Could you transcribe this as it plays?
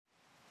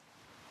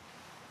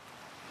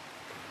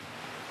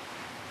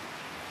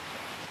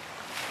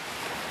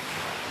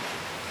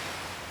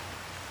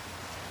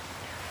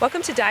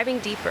Welcome to Diving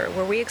Deeper,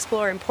 where we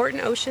explore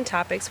important ocean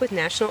topics with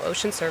National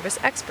Ocean Service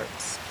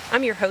experts.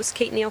 I'm your host,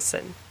 Kate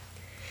Nielsen.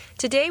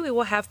 Today we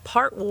will have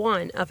part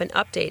one of an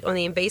update on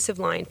the invasive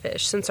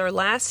lionfish since our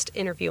last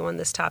interview on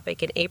this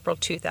topic in April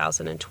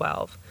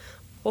 2012.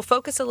 We'll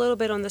focus a little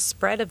bit on the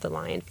spread of the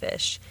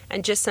lionfish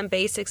and just some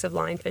basics of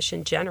lionfish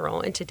in general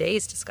in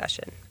today's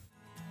discussion.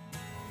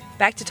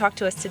 Back to talk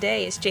to us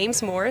today is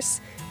James Morris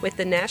with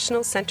the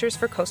National Centers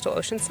for Coastal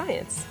Ocean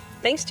Science.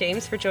 Thanks,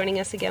 James, for joining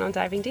us again on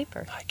Diving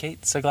Deeper. Hi,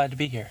 Kate. So glad to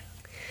be here.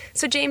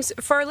 So, James,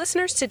 for our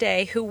listeners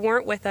today who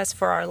weren't with us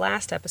for our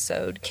last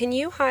episode, can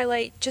you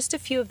highlight just a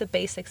few of the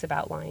basics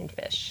about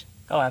lionfish?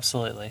 Oh,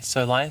 absolutely.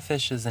 So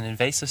lionfish is an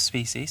invasive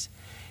species.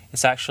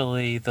 It's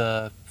actually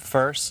the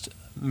first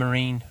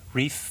marine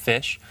reef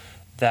fish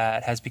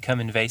that has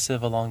become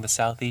invasive along the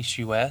southeast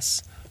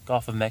U.S.,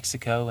 Gulf of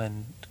Mexico,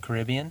 and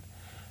Caribbean.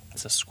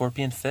 It's a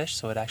scorpion fish,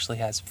 so it actually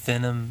has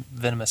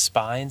venomous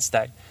spines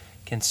that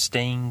can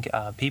sting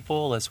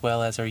people, as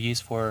well as are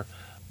used for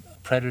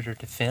predator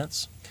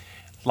defense.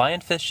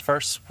 Lionfish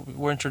first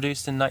were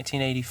introduced in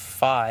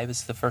 1985.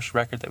 It's the first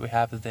record that we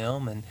have of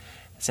them, and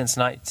since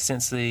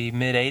the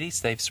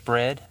mid-'80s, they've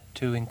spread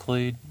to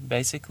include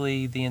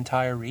basically the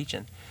entire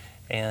region,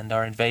 and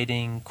are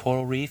invading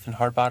coral reef and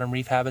hard-bottom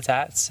reef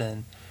habitats,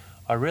 and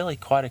are really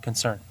quite a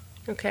concern.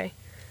 Okay.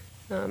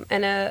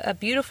 And a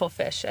beautiful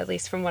fish, at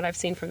least from what I've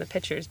seen from the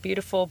pictures.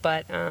 Beautiful,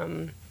 but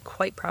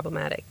quite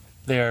problematic.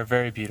 They are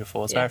very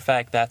beautiful. As a matter of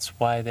fact, that's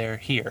why they're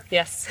here.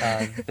 Yes.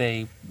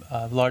 They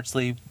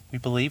largely, we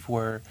believe,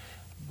 were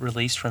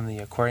released from the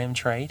aquarium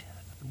trade.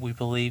 We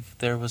believe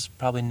there was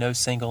probably no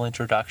single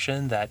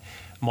introduction, that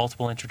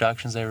multiple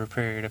introductions over a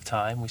period of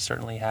time. We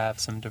certainly have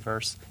some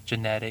diverse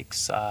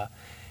genetics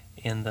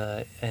in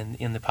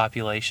the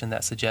population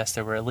that suggests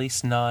there were at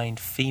least 9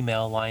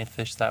 female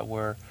lionfish that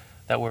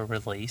were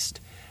released.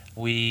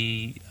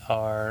 We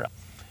are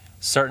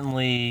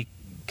certainly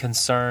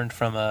concerned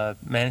from a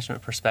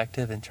management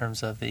perspective in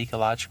terms of the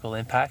ecological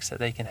impacts that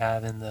they can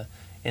have in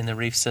the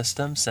reef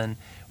systems, and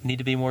we need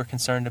to be more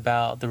concerned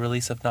about the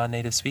release of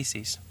non-native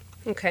species.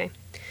 Okay.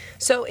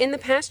 So in the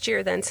past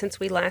year then, since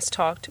we last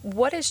talked,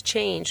 what has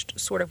changed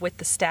sort of with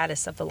the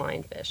status of the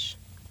lionfish?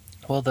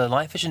 Well, the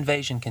lionfish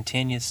invasion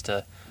continues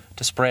to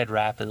spread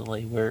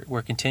rapidly.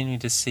 We're continuing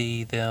to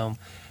see them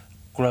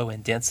grow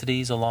in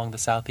densities along the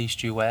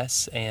southeast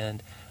U.S.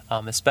 and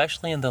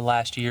especially in the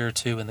last year or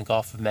two in the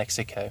Gulf of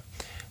Mexico.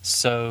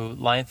 So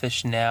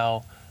lionfish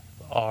now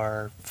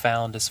are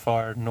found as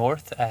far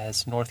north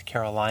as North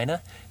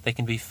Carolina. They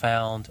can be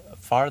found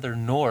farther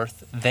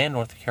north than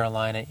North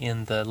Carolina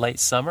in the late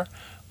summer,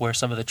 where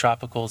some of the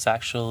tropicals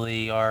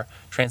actually are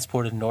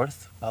transported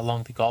north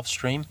along the Gulf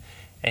Stream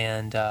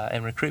and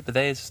recruit. But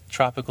those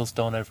tropicals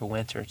don't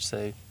overwinter,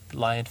 so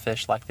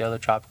lionfish, like the other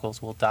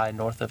tropicals, will die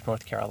north of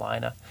North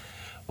Carolina.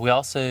 We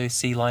also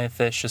see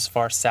lionfish as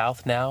far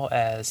south now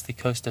as the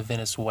coast of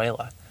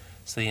Venezuela.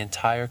 So the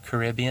entire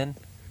Caribbean,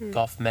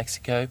 Gulf of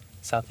Mexico,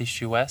 southeast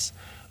U.S.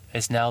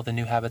 is now the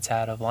new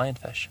habitat of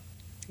lionfish.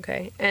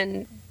 Okay,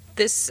 and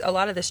a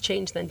lot of this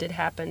change then did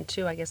happen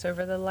too, I guess,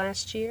 over the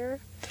last year?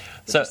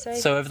 So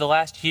over the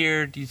last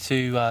year, due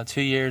to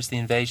 2 years, the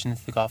invasion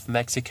into the Gulf of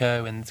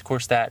Mexico, and of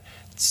course that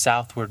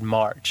southward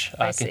march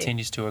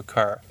continues to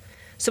occur.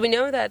 So we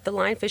know that the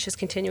lionfish is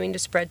continuing to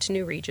spread to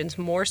new regions,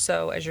 more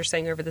so, as you're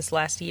saying, over this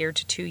last year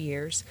to 2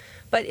 years.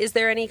 But is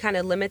there any kind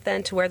of limit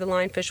then to where the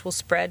lionfish will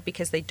spread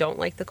because they don't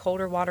like the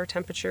colder water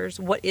temperatures?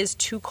 What is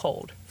too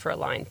cold for a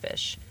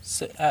lionfish?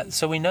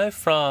 So we know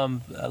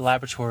from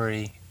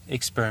laboratory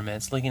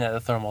experiments looking at the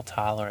thermal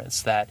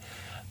tolerance that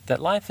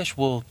lionfish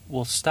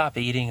will stop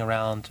eating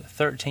around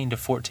 13 to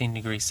 14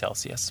 degrees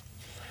Celsius.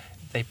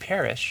 They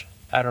perish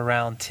at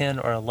around 10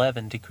 or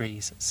 11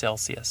 degrees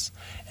Celsius.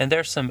 And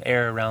there's some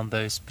air around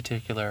those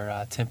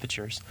particular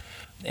temperatures.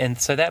 And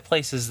so that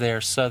places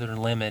their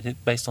southern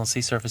limit, based on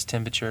sea surface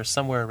temperature,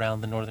 somewhere around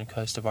the northern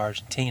coast of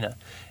Argentina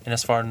and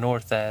as far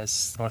north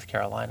as North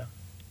Carolina.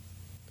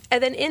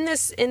 And then in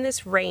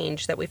this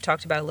range that we've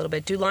talked about a little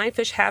bit, do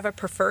lionfish have a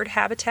preferred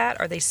habitat?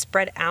 Are they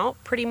spread out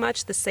pretty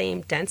much the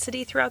same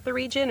density throughout the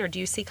region, or do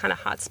you see kind of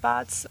hot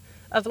spots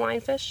of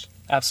lionfish?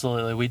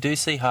 Absolutely. We do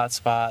see hot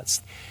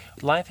spots.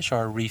 Lionfish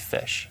are reef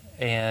fish,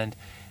 and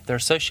they're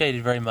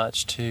associated very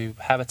much to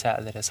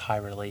habitat that is high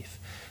relief.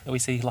 We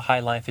see high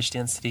lionfish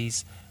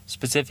densities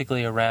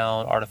specifically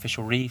around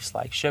artificial reefs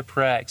like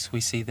shipwrecks.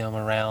 We see them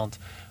around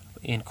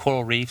in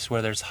coral reefs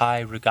where there's high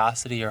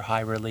rugosity or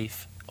high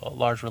relief,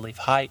 large relief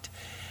height.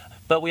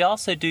 But we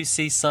also do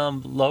see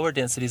some lower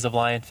densities of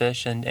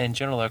lionfish and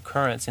general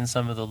occurrence in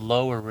some of the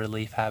lower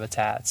relief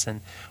habitats.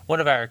 And one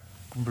of our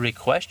big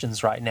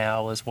questions right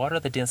now is, what are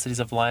the densities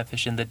of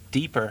lionfish in the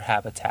deeper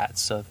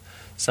habitats of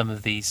some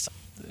of these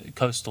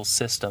coastal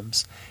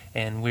systems?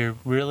 And we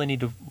really need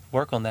to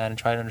work on that and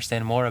try to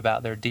understand more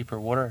about their deeper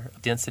water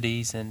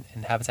densities and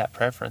habitat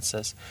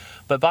preferences.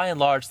 But by and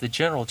large, the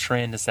general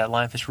trend is that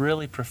lionfish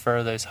really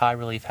prefer those high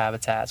relief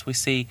habitats. We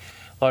see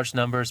large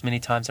numbers many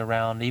times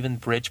around even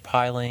bridge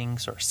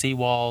pilings or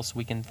seawalls.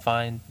 We can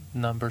find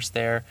numbers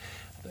there.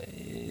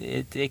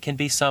 It can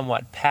be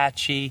somewhat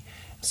patchy.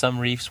 Some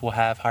reefs will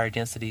have higher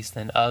densities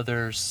than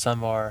others.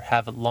 Some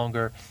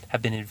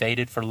have been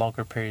invaded for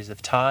longer periods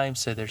of time,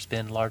 so there's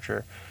been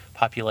larger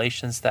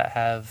populations that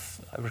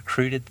have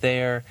recruited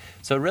there.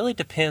 So it really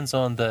depends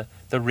on the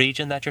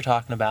region that you're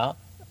talking about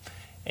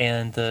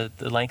and the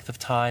length of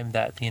time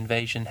that the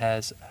invasion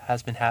has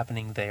been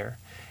happening there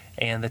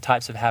and the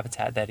types of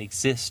habitat that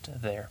exist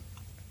there.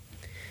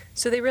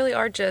 So they really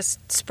are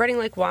just spreading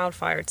like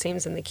wildfire, it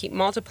seems, and they keep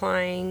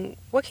multiplying.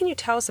 What can you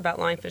tell us about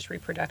lionfish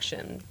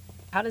reproduction?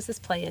 How does this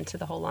play into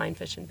the whole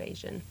lionfish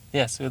invasion?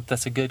 Yes,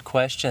 that's a good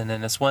question,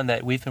 and it's one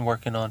that we've been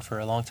working on for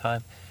a long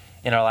time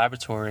in our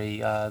laboratory.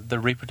 The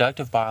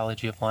reproductive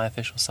biology of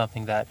lionfish was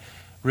something that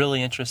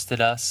really interested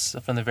us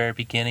from the very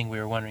beginning. We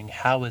were wondering,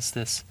 how is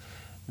this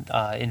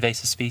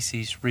invasive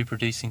species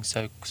reproducing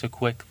so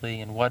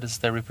quickly, and what does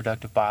their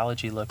reproductive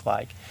biology look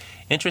like?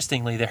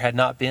 Interestingly, there had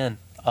not been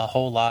a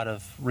whole lot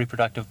of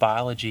reproductive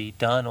biology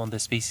done on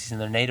this species in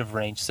their native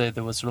range, so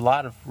there was a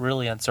lot of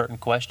really uncertain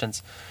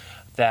questions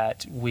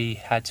that we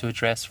had to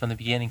address from the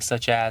beginning,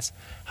 such as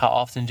how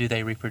often do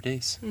they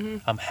reproduce?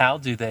 Mm-hmm. How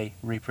do they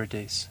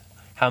reproduce?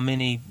 How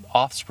many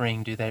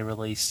offspring do they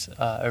release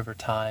over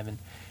time? And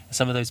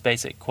some of those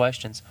basic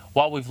questions.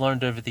 What we've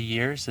learned over the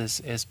years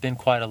has been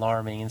quite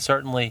alarming, and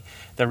certainly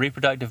the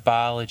reproductive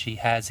biology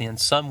has in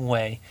some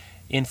way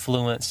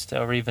influenced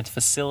or even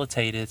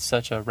facilitated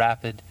such a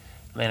rapid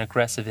and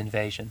aggressive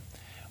invasion.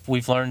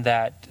 We've learned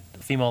that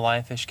female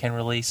lionfish can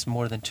release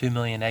more than 2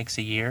 million eggs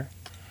a year.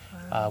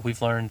 Wow.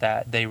 We've learned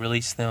that they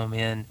release them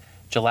in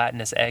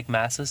gelatinous egg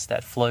masses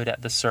that float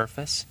at the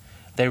surface.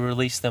 They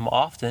release them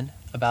often,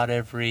 about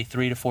every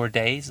 3 to 4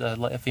 days.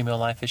 A female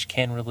lionfish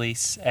can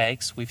release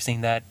eggs. We've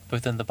seen that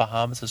both in the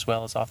Bahamas as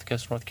well as off the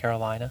coast of North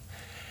Carolina.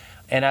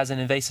 And as an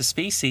invasive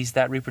species,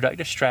 that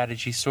reproductive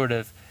strategy sort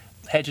of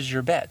hedges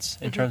your bets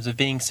in terms of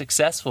being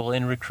successful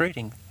in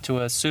recruiting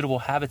to a suitable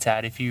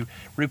habitat. If you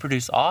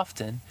reproduce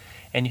often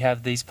and you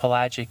have these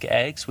pelagic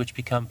eggs, which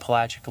become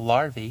pelagic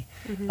larvae,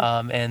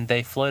 and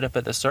they float up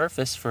at the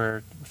surface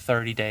for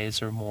 30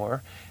 days or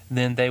more,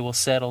 then they will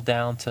settle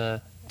down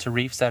to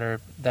reefs that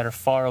are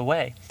far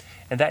away.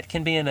 And that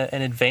can be an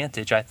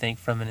advantage, I think,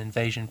 from an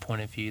invasion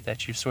point of view,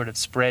 that you sort of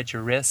spread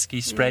your risk,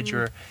 you spread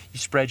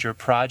your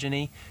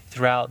progeny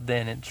throughout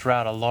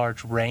a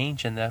large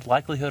range, and the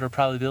likelihood or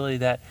probability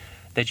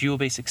that you will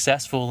be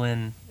successful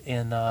in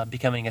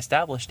becoming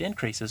established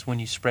increases when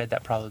you spread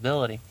that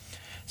probability.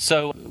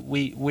 So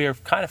we are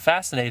kind of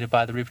fascinated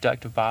by the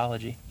reproductive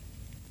biology.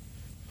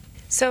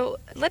 So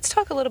let's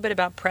talk a little bit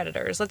about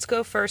predators. Let's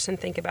go first and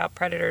think about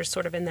predators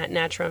sort of in that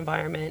natural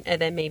environment, and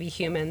then maybe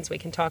humans we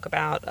can talk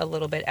about a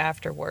little bit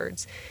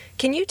afterwards.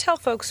 Can you tell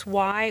folks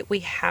why we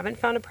haven't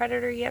found a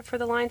predator yet for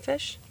the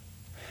lionfish?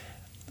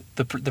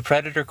 The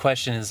predator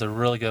question is a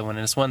really good one,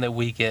 and it's one that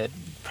we get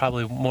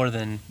probably more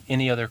than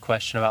any other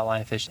question about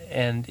lionfish.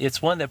 And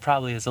it's one that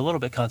probably is a little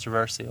bit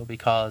controversial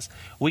because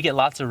we get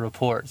lots of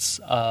reports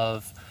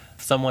of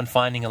someone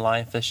finding a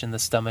lionfish in the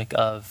stomach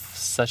of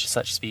such and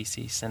such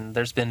species. And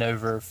there's been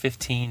over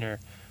 15 or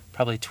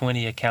probably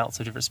 20 accounts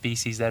of different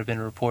species that have been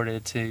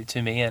reported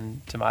to me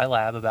and to my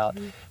lab about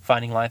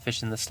finding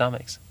lionfish in the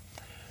stomachs.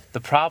 The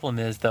problem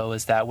is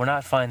that we're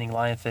not finding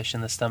lionfish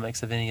in the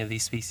stomachs of any of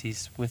these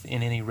species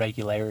in any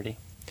regularity.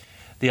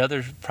 The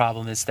other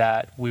problem is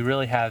that we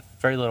really have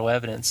very little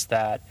evidence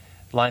that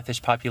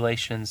lionfish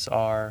populations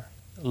are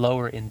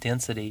lower in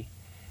density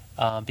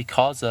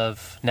because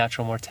of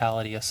natural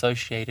mortality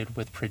associated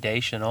with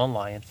predation on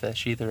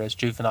lionfish, either as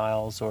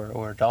juveniles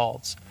or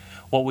adults.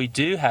 What we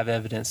do have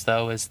evidence,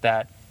 though, is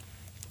that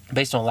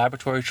based on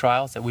laboratory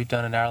trials that we've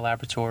done in our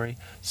laboratory,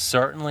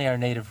 certainly our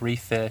native reef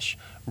fish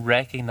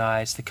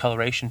recognize the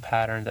coloration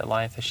pattern that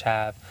lionfish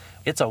have.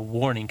 It's a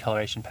warning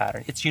coloration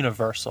pattern. It's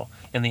universal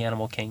in the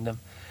animal kingdom.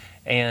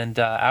 And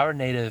our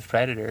native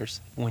predators,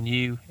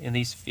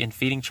 in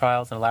feeding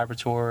trials in the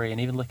laboratory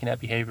and even looking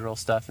at behavioral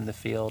stuff in the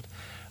field,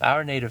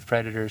 our native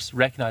predators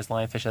recognize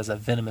lionfish as a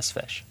venomous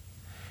fish.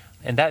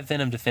 And that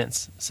venom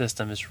defense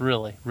system is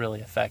really,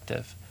 really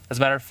effective. As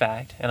a matter of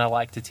fact, and I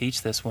like to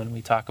teach this when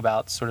we talk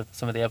about sort of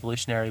some of the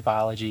evolutionary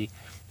biology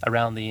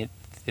around the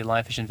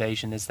lionfish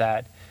invasion, is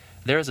that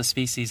there is a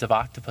species of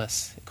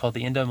octopus called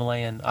the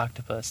Indomalayan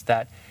octopus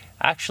that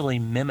actually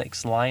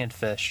mimics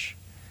lionfish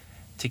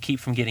to keep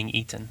from getting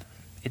eaten.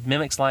 It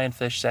mimics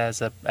lionfish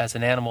as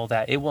an animal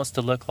that it wants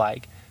to look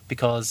like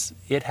because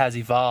it has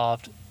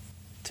evolved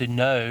to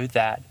know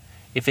that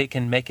if it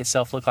can make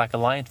itself look like a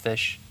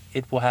lionfish,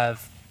 it will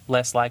have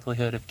less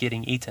likelihood of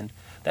getting eaten.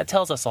 That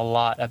tells us a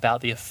lot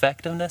about the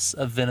effectiveness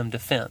of venom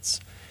defense.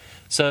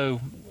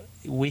 So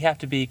we have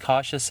to be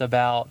cautious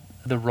about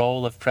the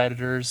role of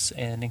predators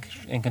in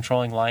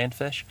controlling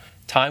lionfish.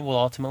 Time will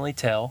ultimately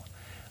tell.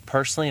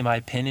 Personally, in my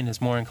opinion, is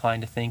more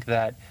inclined to think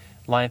that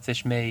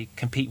lionfish may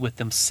compete with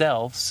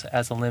themselves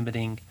as a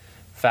limiting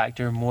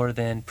factor more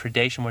than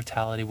predation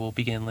mortality will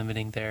begin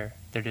limiting their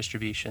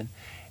distribution.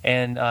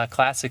 And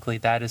classically,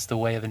 that is the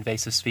way of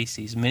invasive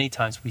species. Many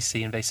times we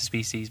see invasive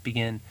species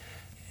begin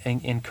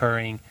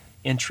incurring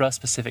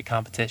intraspecific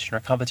competition or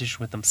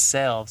competition with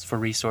themselves for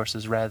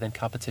resources rather than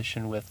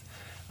competition with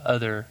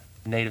other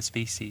native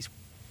species.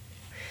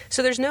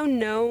 So there's no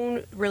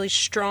known, really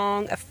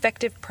strong,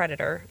 effective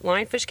predator.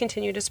 Lionfish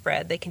continue to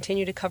spread. They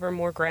continue to cover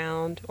more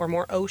ground or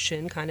more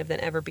ocean kind of than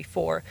ever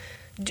before.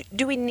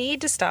 Do we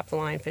need to stop the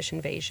lionfish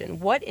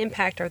invasion? What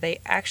impact are they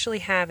actually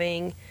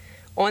having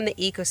on the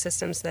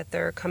ecosystems that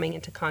they're coming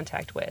into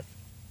contact with?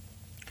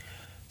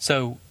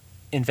 So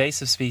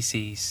invasive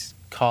species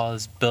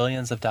cause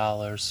billions of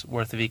dollars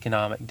worth of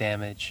economic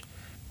damage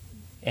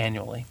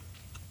annually.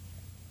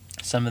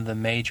 Some of the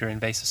major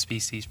invasive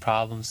species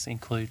problems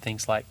include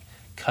things like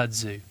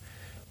kudzu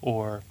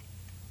or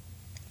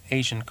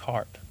Asian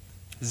carp,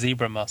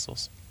 zebra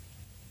mussels.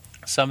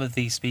 Some of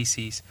these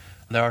species,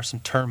 there are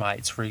some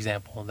termites, for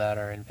example, that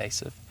are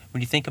invasive.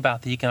 When you think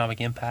about the economic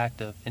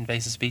impact of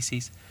invasive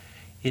species,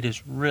 it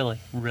is really,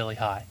 really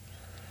high.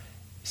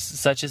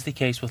 Such is the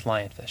case with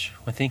lionfish.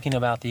 When thinking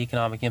about the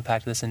economic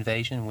impact of this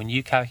invasion, when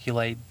you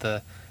calculate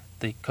the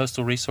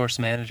Coastal Resource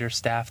Manager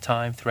staff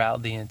time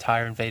throughout the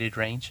entire invaded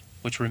range,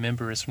 which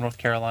remember is from North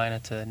Carolina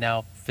to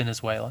now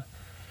Venezuela,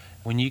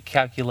 when you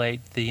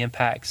calculate the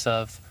impacts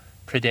of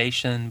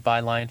predation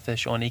by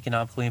lionfish on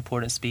economically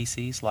important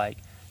species like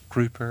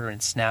grouper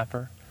and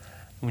snapper,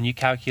 when you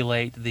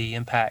calculate the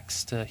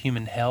impacts to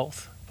human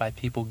health by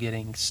people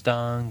getting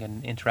stung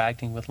and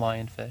interacting with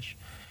lionfish,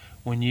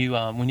 when you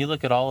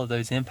look at all of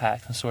those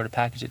impacts and sort of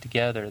package it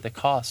together, the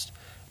cost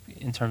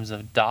in terms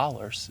of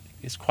dollars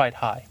is quite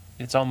high.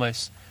 It's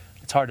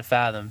hard to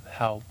fathom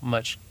how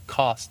much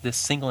cost this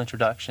single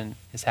introduction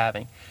is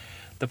having.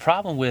 The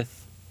problem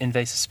with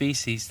invasive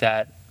species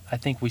that I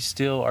think we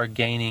still are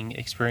gaining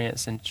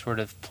experience in sort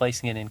of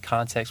placing it in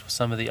context with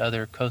some of the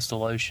other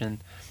coastal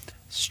ocean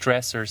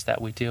stressors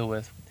that we deal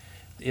with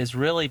is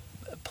really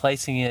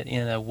placing it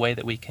in a way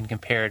that we can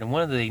compare it. And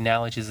one of the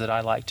analogies that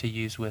I like to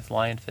use with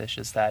lionfish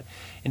is that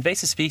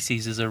invasive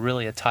species is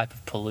really a type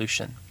of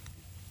pollution.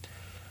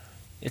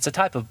 It's a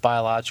type of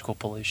biological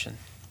pollution.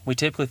 We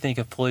typically think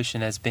of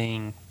pollution as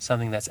being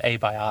something that's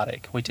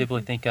abiotic. We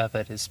typically think of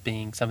it as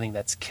being something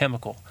that's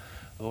chemical,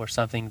 or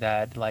something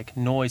that like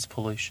noise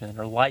pollution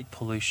or light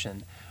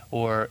pollution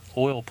or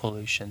oil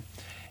pollution.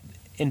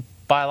 In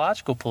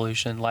biological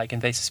pollution, like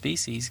invasive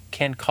species,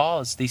 can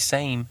cause the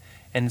same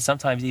and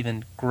sometimes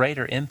even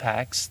greater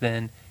impacts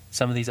than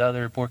some of these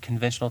other more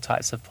conventional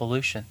types of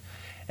pollution.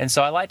 And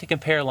so I like to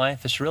compare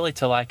lionfish really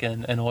to like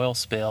an oil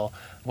spill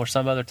or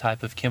some other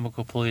type of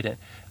chemical pollutant.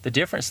 The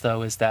difference,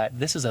 though, is that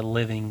this is a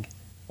living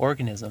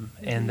organism,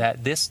 and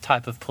that this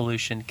type of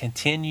pollution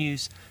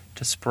continues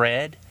to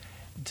spread,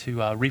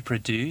 to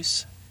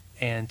reproduce,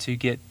 and to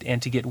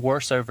get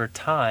worse over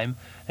time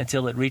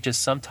until it reaches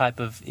some type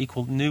of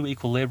new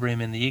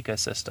equilibrium in the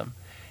ecosystem.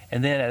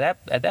 And then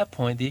at that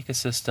point, the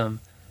ecosystem,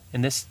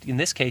 in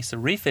this case, the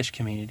reef fish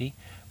community,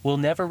 will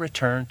never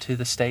return to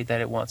the state that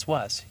it once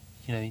was.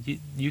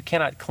 You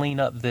cannot clean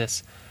up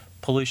this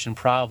pollution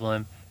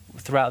problem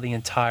throughout the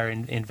entire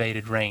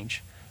invaded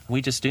range.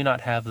 We just do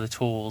not have the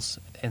tools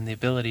and the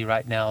ability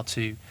right now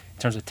to, in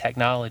terms of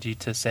technology,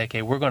 to say,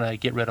 okay, we're going to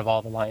get rid of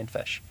all the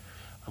lionfish.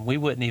 We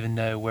wouldn't even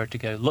know where to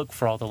go look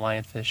for all the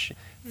lionfish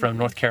from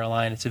North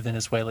Carolina to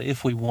Venezuela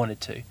if we wanted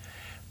to.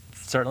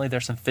 Certainly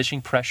there's some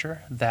fishing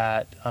pressure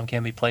that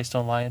can be placed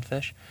on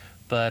lionfish,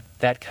 but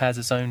that has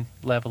its own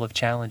level of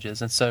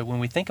challenges. And so when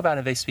we think about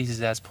invasive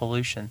species as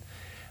pollution,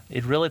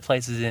 it really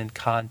places it in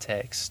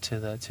context to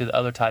the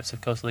other types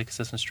of coastal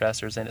ecosystem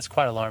stressors, and it's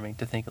quite alarming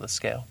to think of the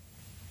scale.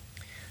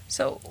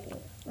 So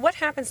what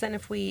happens then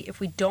if we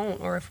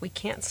don't, or if we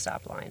can't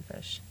stop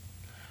lionfish?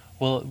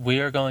 Well, we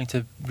are going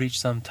to reach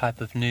some type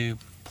of new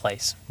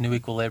place, new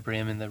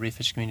equilibrium in the reef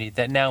fish community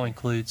that now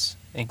includes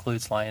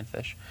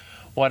lionfish.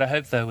 What I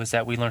hope, though, is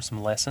that we learn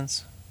some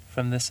lessons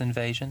from this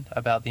invasion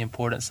about the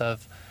importance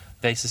of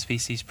invasive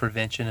species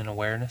prevention and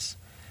awareness.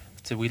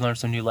 So we learn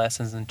some new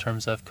lessons in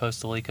terms of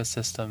coastal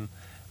ecosystem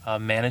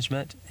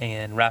management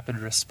and rapid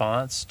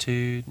response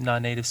to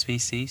non-native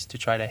species to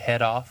try to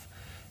head off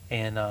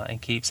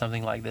and keep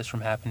something like this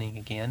from happening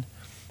again.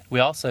 We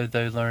also,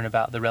 though, learn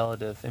about the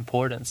relative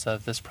importance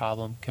of this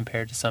problem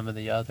compared to some of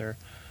the other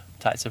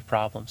types of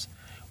problems.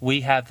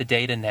 We have the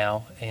data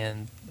now,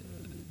 and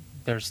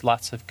there's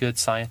lots of good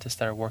scientists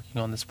that are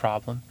working on this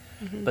problem,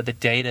 but the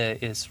data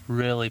is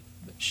really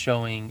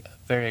showing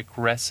very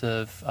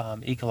aggressive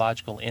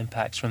ecological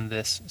impacts from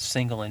this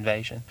single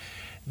invasion.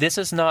 This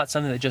is not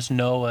something that just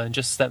NOAA and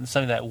just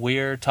something that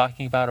we're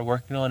talking about or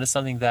working on. It's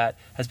something that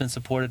has been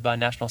supported by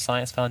National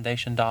Science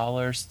Foundation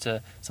dollars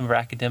to some of our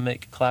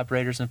academic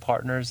collaborators and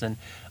partners, and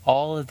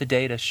all of the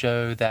data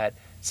show that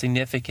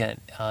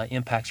significant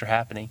impacts are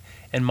happening.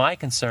 And my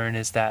concern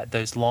is that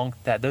those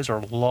are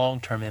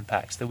long-term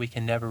impacts, that we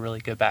can never really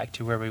go back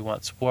to where we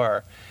once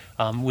were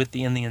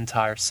in the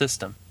entire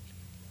system.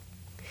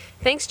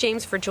 Thanks,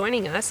 James, for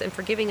joining us and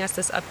for giving us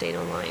this update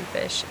on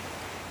lionfish.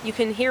 You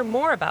can hear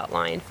more about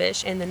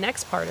lionfish in the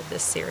next part of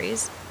this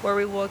series, where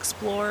we will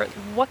explore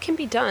what can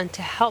be done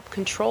to help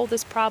control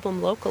this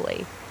problem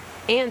locally,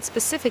 and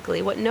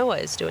specifically what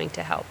NOAA is doing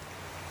to help.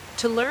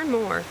 To learn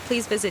more,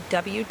 please visit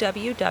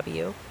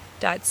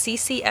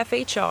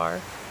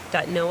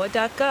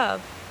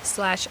www.ccfhr.noaa.gov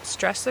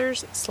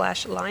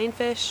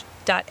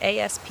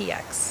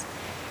nos.gov/stressors/lionfish.aspx.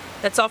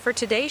 That's all for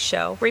today's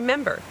show.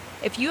 Remember,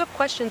 if you have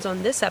questions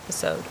on this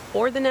episode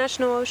or the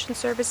National Ocean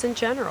Service in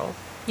general,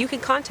 you can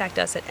contact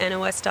us at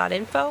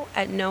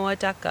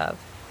nos.info@noaa.gov.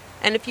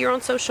 And if you're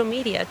on social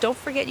media, don't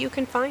forget you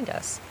can find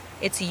us.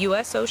 It's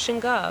US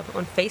Ocean Gov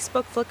on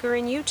Facebook, Flickr,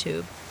 and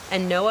YouTube,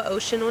 and NOAA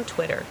Ocean on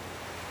Twitter.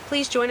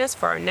 Please join us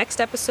for our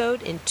next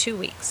episode in 2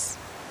 weeks.